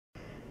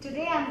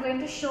Today I am going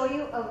to show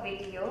you a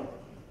video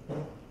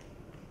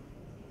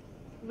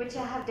which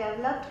I have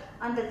developed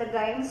under the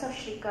guidance of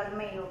Sri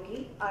Karma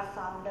Yogi, our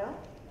founder.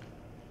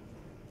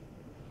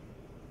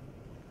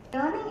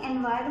 Learning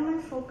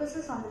environment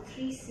focuses on the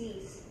 3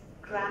 C's: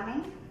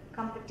 cramming,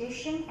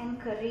 competition and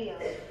career.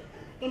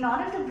 In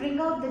order to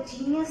bring out the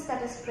genius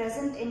that is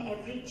present in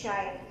every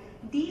child,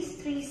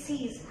 these 3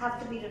 C's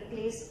have to be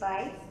replaced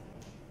by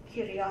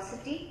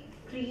curiosity,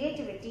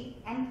 creativity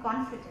and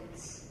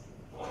confidence.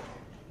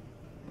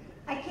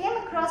 I came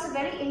across a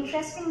very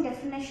interesting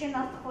definition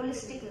of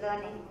holistic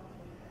learning.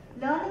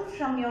 Learning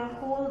from your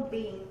whole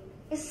being.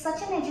 Is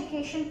such an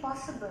education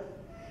possible?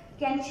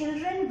 Can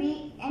children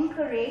be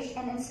encouraged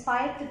and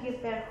inspired to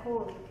give their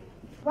whole?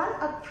 One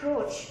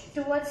approach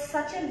towards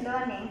such a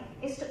learning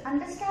is to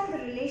understand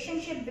the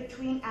relationship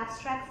between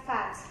abstract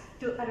facts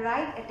to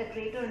arrive at a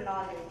greater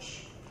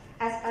knowledge.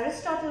 As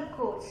Aristotle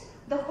quotes,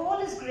 the whole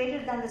is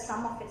greater than the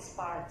sum of its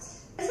parts.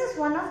 This is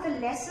one of the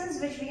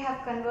lessons which we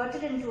have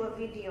converted into a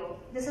video.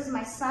 This is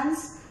my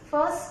son's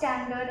first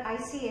standard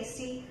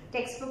ICSE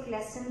textbook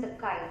lesson, The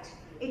Kite.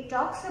 It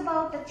talks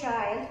about a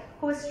child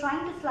who is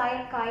trying to fly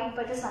a kite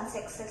but is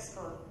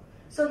unsuccessful.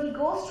 So he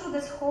goes through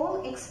this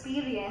whole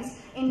experience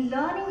in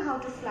learning how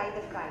to fly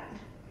the kite.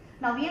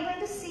 Now we are going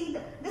to see,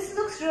 this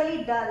looks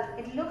really dull.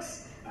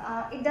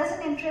 It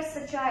doesn't interest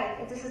the child.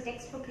 It is a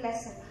textbook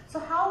lesson. So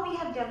how we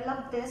have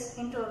developed this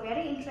into a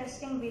very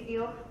interesting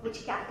video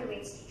which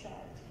captivates the child.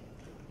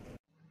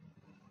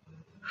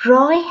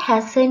 Roy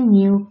has a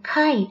new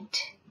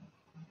kite.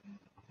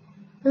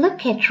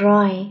 Look at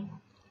Roy.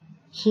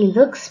 He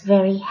looks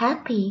very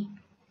happy.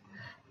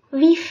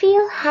 We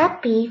feel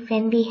happy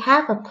when we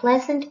have a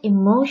pleasant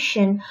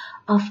emotion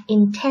of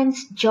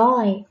intense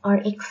joy or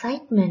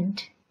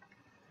excitement.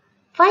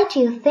 Why do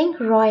you think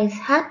Roy is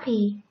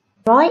happy?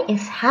 Roy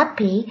is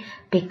happy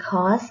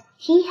because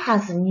he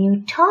has a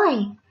new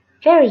toy.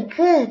 Very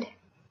good.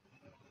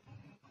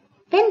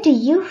 When do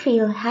you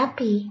feel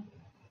happy?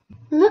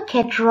 Look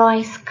at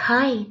Roy's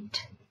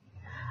kite.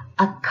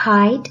 A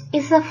kite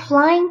is a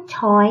flying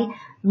toy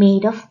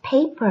made of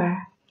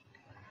paper.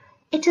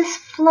 It is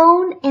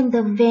flown in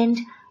the wind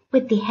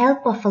with the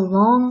help of a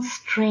long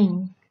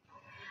string.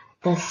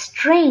 The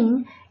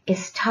string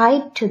is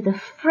tied to the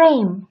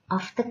frame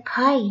of the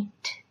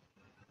kite.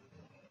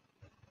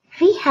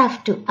 We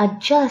have to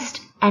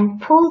adjust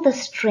and pull the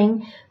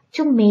string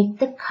to make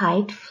the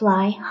kite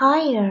fly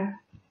higher.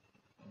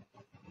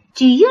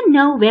 Do you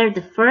know where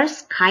the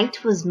first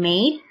kite was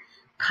made?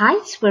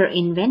 Kites were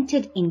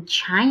invented in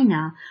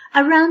China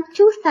around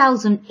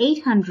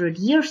 2,800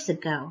 years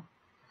ago.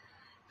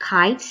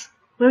 Kites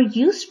were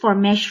used for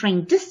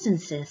measuring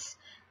distances,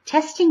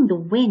 testing the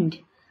wind,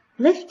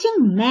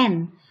 lifting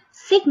men,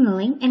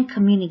 signaling and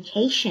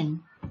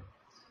communication.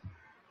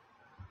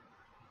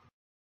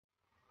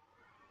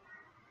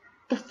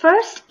 The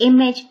first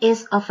image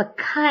is of a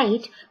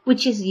kite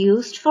which is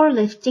used for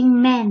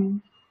lifting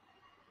men.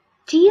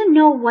 Do you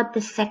know what the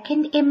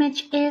second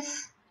image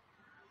is?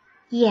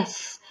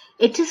 Yes,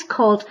 it is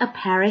called a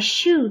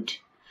parachute.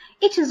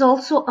 It is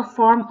also a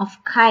form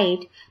of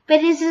kite,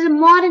 but it is a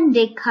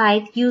modern-day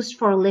kite used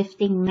for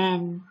lifting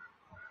men.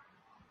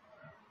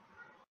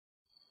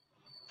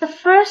 The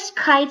first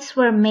kites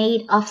were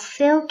made of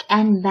silk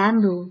and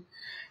bamboo.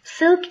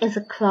 Silk is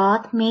a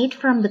cloth made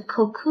from the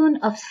cocoon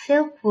of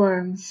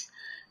silkworms.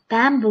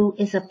 Bamboo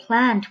is a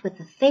plant with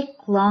a thick,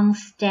 long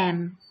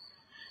stem.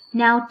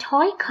 Now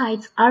toy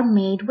kites are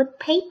made with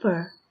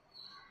paper.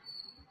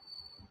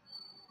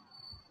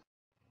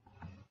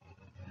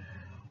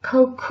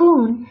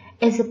 Cocoon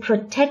is a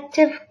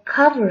protective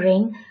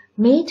covering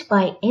made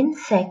by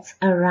insects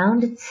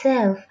around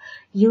itself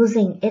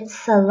using its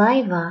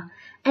saliva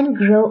and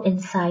grow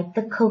inside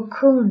the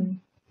cocoon.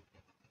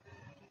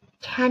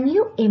 Can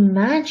you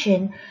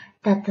imagine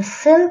that the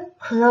silk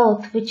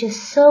cloth which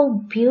is so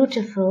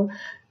beautiful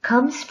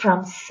comes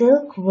from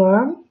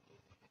silkworm?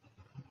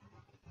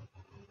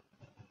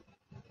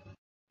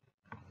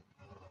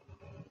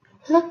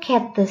 Look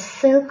at the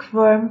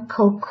silkworm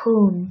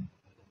cocoon.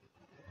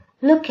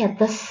 Look at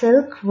the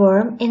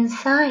silkworm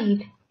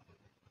inside.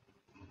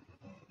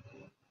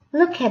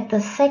 Look at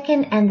the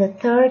second and the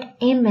third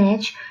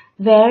image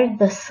where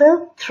the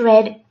silk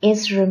thread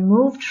is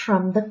removed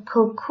from the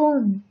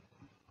cocoon.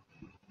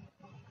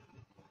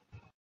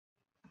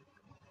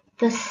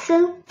 The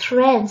silk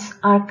threads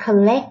are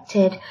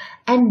collected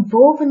and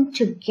woven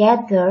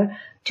together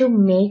to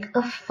make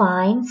a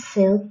fine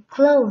silk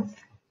cloth.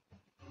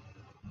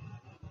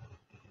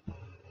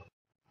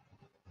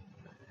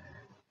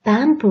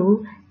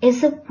 Bamboo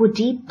is a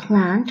woody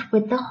plant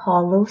with a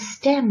hollow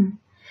stem.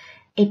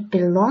 It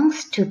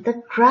belongs to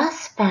the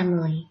grass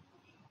family.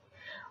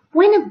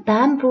 When a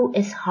bamboo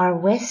is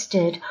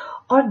harvested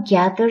or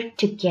gathered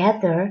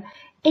together,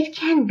 it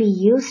can be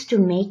used to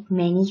make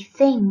many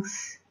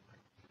things.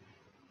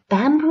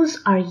 Bamboos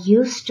are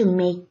used to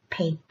make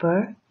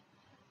paper,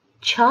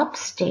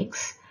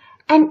 chopsticks,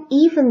 and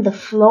even the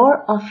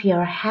floor of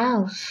your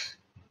house.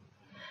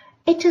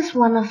 It is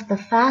one of the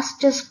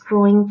fastest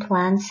growing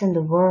plants in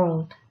the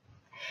world.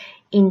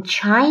 In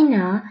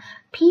China,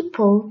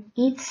 people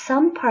eat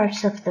some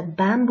parts of the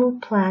bamboo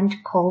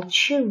plant called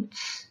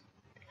shoots.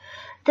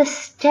 The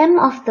stem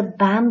of the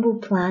bamboo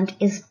plant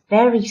is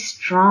very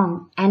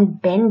strong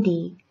and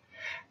bendy.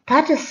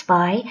 That is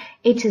why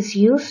it is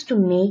used to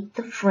make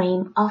the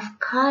frame of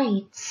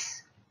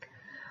kites.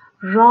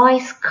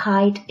 Roy's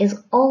kite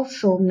is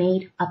also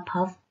made up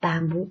of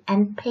bamboo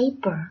and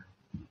paper.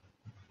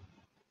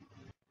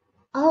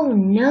 Oh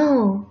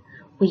no,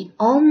 we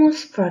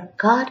almost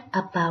forgot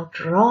about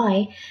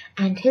Roy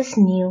and his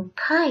new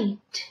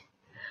kite.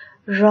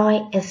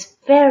 Roy is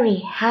very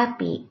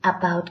happy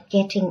about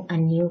getting a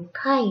new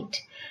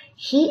kite.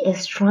 He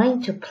is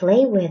trying to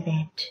play with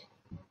it.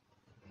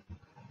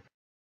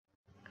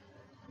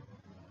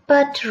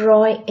 But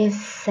Roy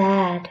is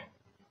sad.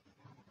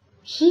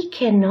 He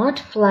cannot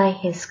fly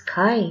his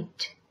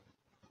kite.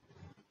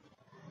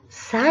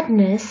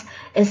 Sadness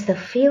is the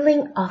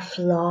feeling of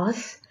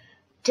loss,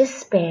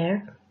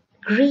 despair,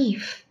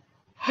 grief,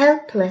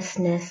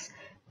 helplessness,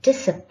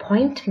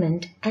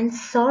 disappointment, and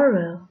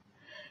sorrow.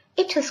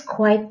 It is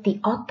quite the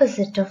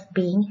opposite of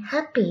being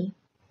happy.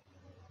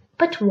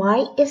 But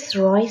why is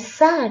Roy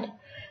sad?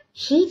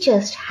 He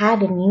just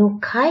had a new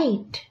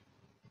kite.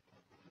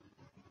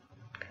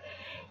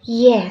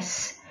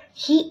 Yes,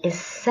 he is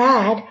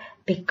sad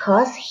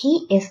because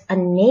he is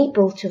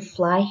unable to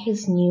fly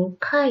his new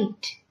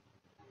kite.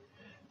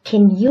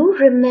 Can you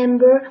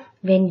remember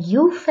when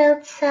you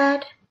felt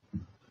sad?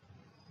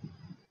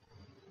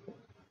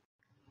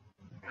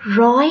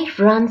 Roy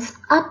runs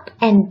up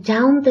and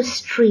down the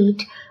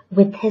street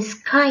with his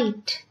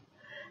kite.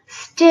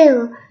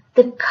 Still,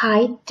 the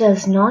kite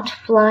does not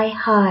fly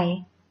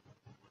high.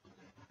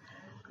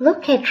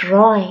 Look at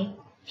Roy.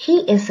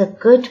 He is a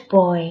good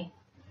boy.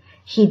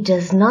 He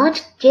does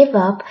not give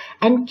up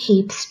and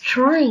keeps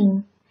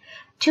trying.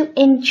 To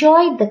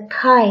enjoy the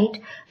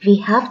kite, we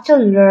have to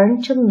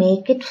learn to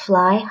make it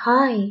fly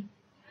high.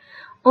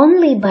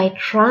 Only by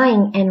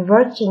trying and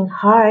working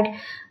hard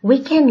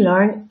we can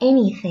learn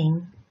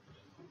anything.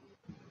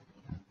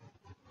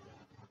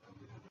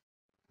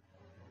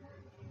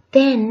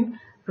 Then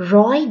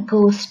Roy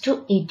goes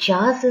to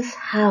Ijaz's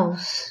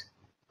house.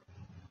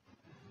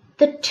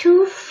 The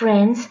two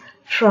friends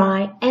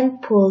try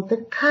and pull the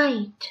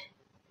kite.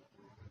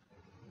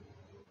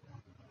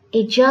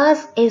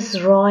 Ijaz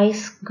is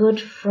Roy's good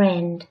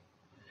friend.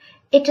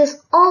 It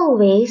is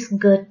always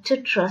good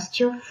to trust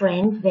your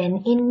friend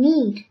when in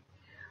need.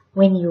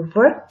 When you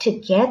work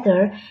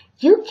together,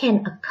 you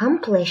can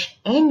accomplish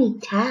any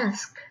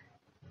task.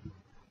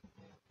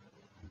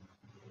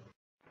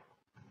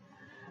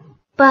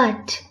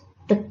 But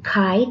the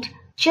kite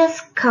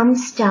just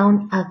comes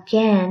down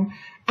again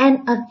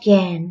and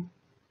again.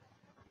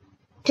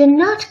 Do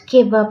not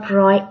give up,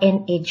 Roy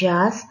and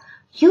Ijaz.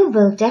 You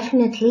will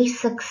definitely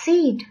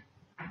succeed.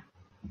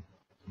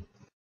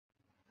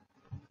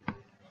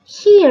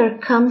 Here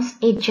comes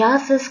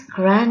Ijaz's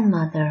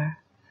grandmother.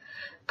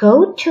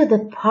 Go to the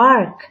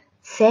park,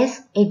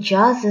 says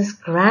Ijaz's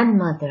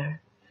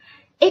grandmother.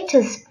 It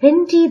is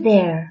windy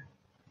there.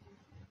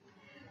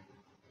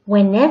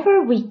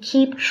 Whenever we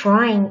keep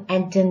trying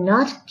and do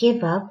not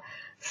give up,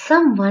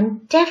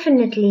 someone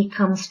definitely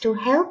comes to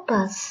help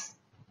us.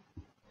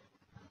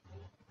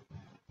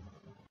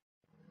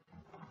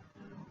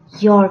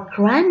 Your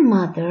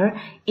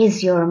grandmother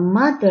is your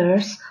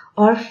mother's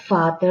or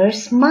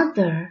father's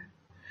mother.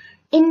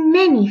 In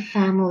many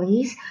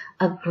families,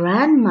 a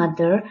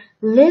grandmother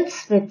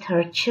lives with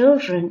her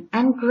children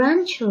and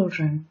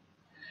grandchildren.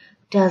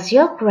 Does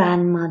your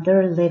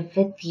grandmother live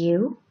with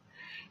you?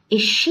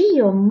 Is she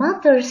your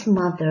mother's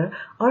mother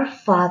or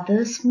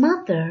father's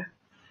mother?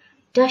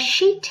 Does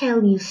she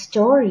tell you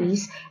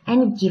stories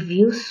and give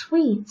you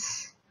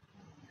sweets?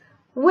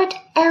 What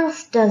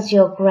else does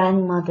your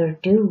grandmother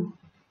do?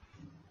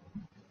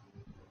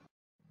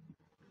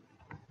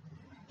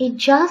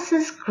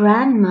 Ijaz's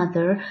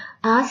grandmother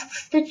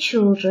asks the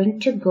children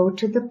to go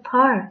to the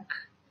park.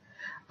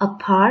 A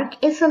park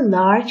is a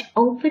large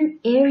open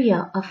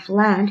area of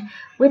land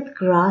with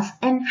grass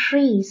and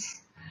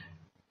trees.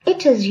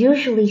 It is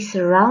usually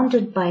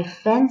surrounded by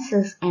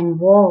fences and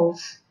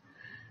walls.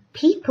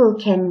 People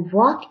can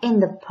walk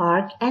in the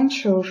park and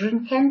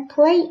children can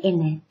play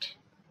in it.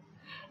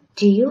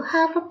 Do you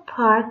have a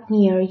park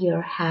near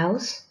your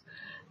house?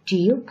 Do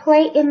you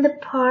play in the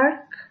park?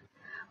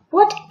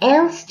 What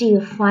else do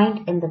you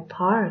find in the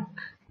park?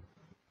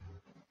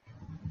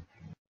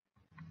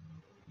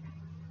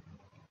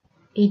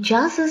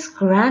 Ijaz's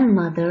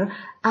grandmother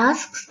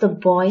asks the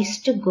boys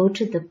to go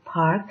to the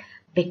park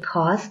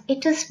because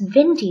it is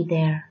windy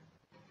there.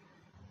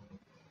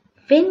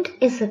 Wind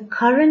is a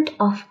current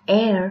of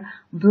air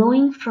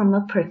blowing from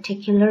a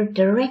particular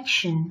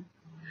direction.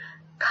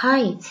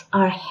 Kites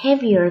are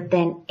heavier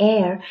than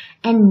air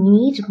and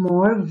need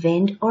more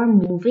wind or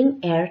moving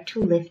air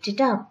to lift it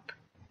up.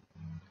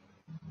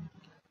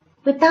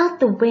 Without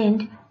the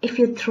wind, if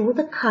you throw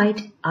the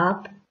kite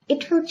up,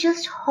 it will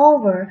just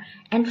hover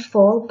and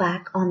fall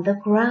back on the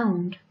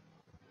ground.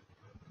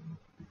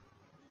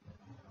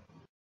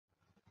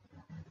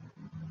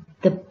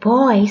 The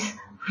boys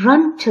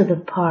Run to the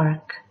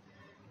park.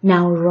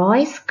 Now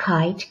Roy's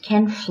kite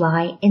can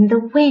fly in the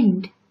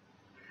wind.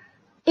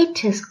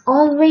 It is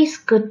always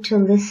good to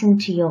listen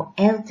to your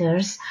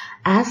elders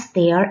as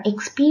they are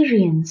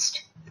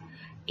experienced.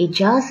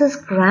 Ijaz's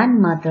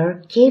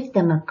grandmother gave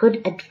them a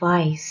good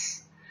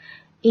advice.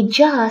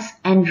 Ijaz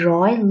and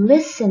Roy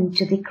listened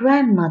to the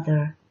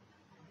grandmother.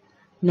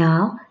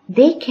 Now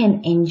they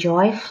can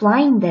enjoy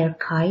flying their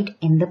kite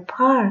in the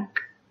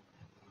park.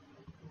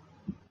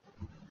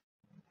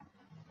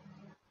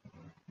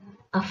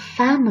 A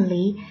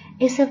family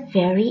is a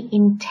very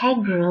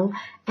integral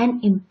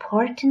and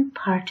important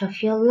part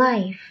of your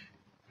life.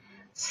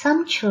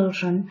 Some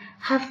children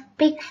have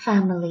big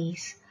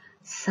families,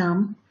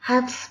 some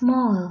have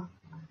small.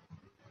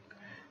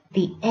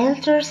 The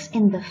elders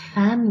in the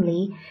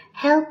family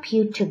help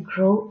you to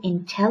grow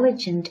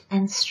intelligent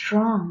and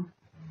strong.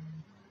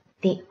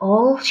 They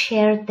all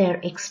share their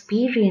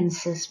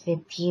experiences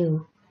with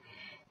you.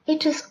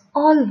 It is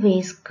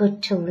always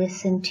good to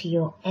listen to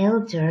your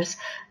elders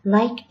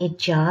like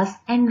Ijaz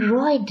and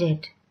Roy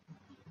did.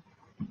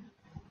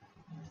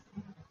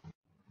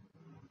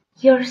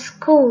 Your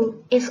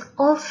school is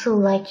also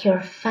like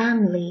your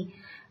family,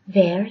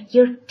 where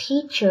your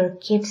teacher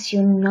gives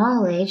you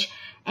knowledge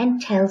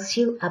and tells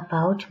you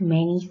about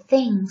many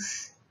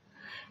things.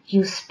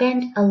 You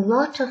spend a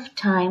lot of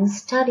time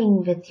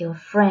studying with your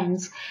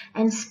friends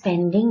and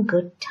spending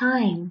good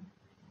time.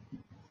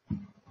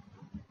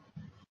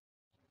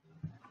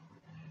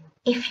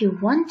 If you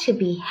want to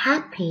be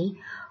happy,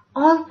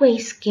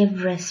 always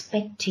give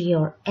respect to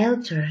your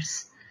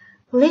elders.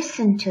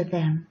 Listen to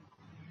them.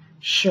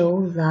 Show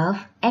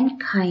love and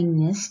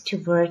kindness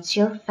towards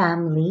your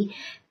family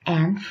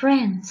and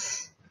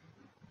friends.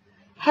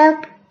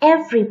 Help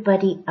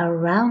everybody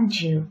around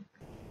you.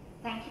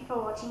 Thank you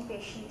for watching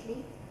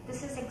patiently.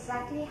 This is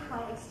exactly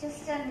how, it's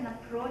just an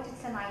approach,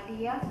 it's an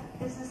idea.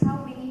 This is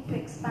how we need to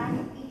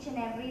expand each and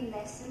every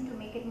lesson to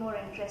make it more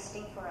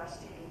interesting for our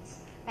students.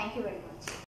 Thank you very much.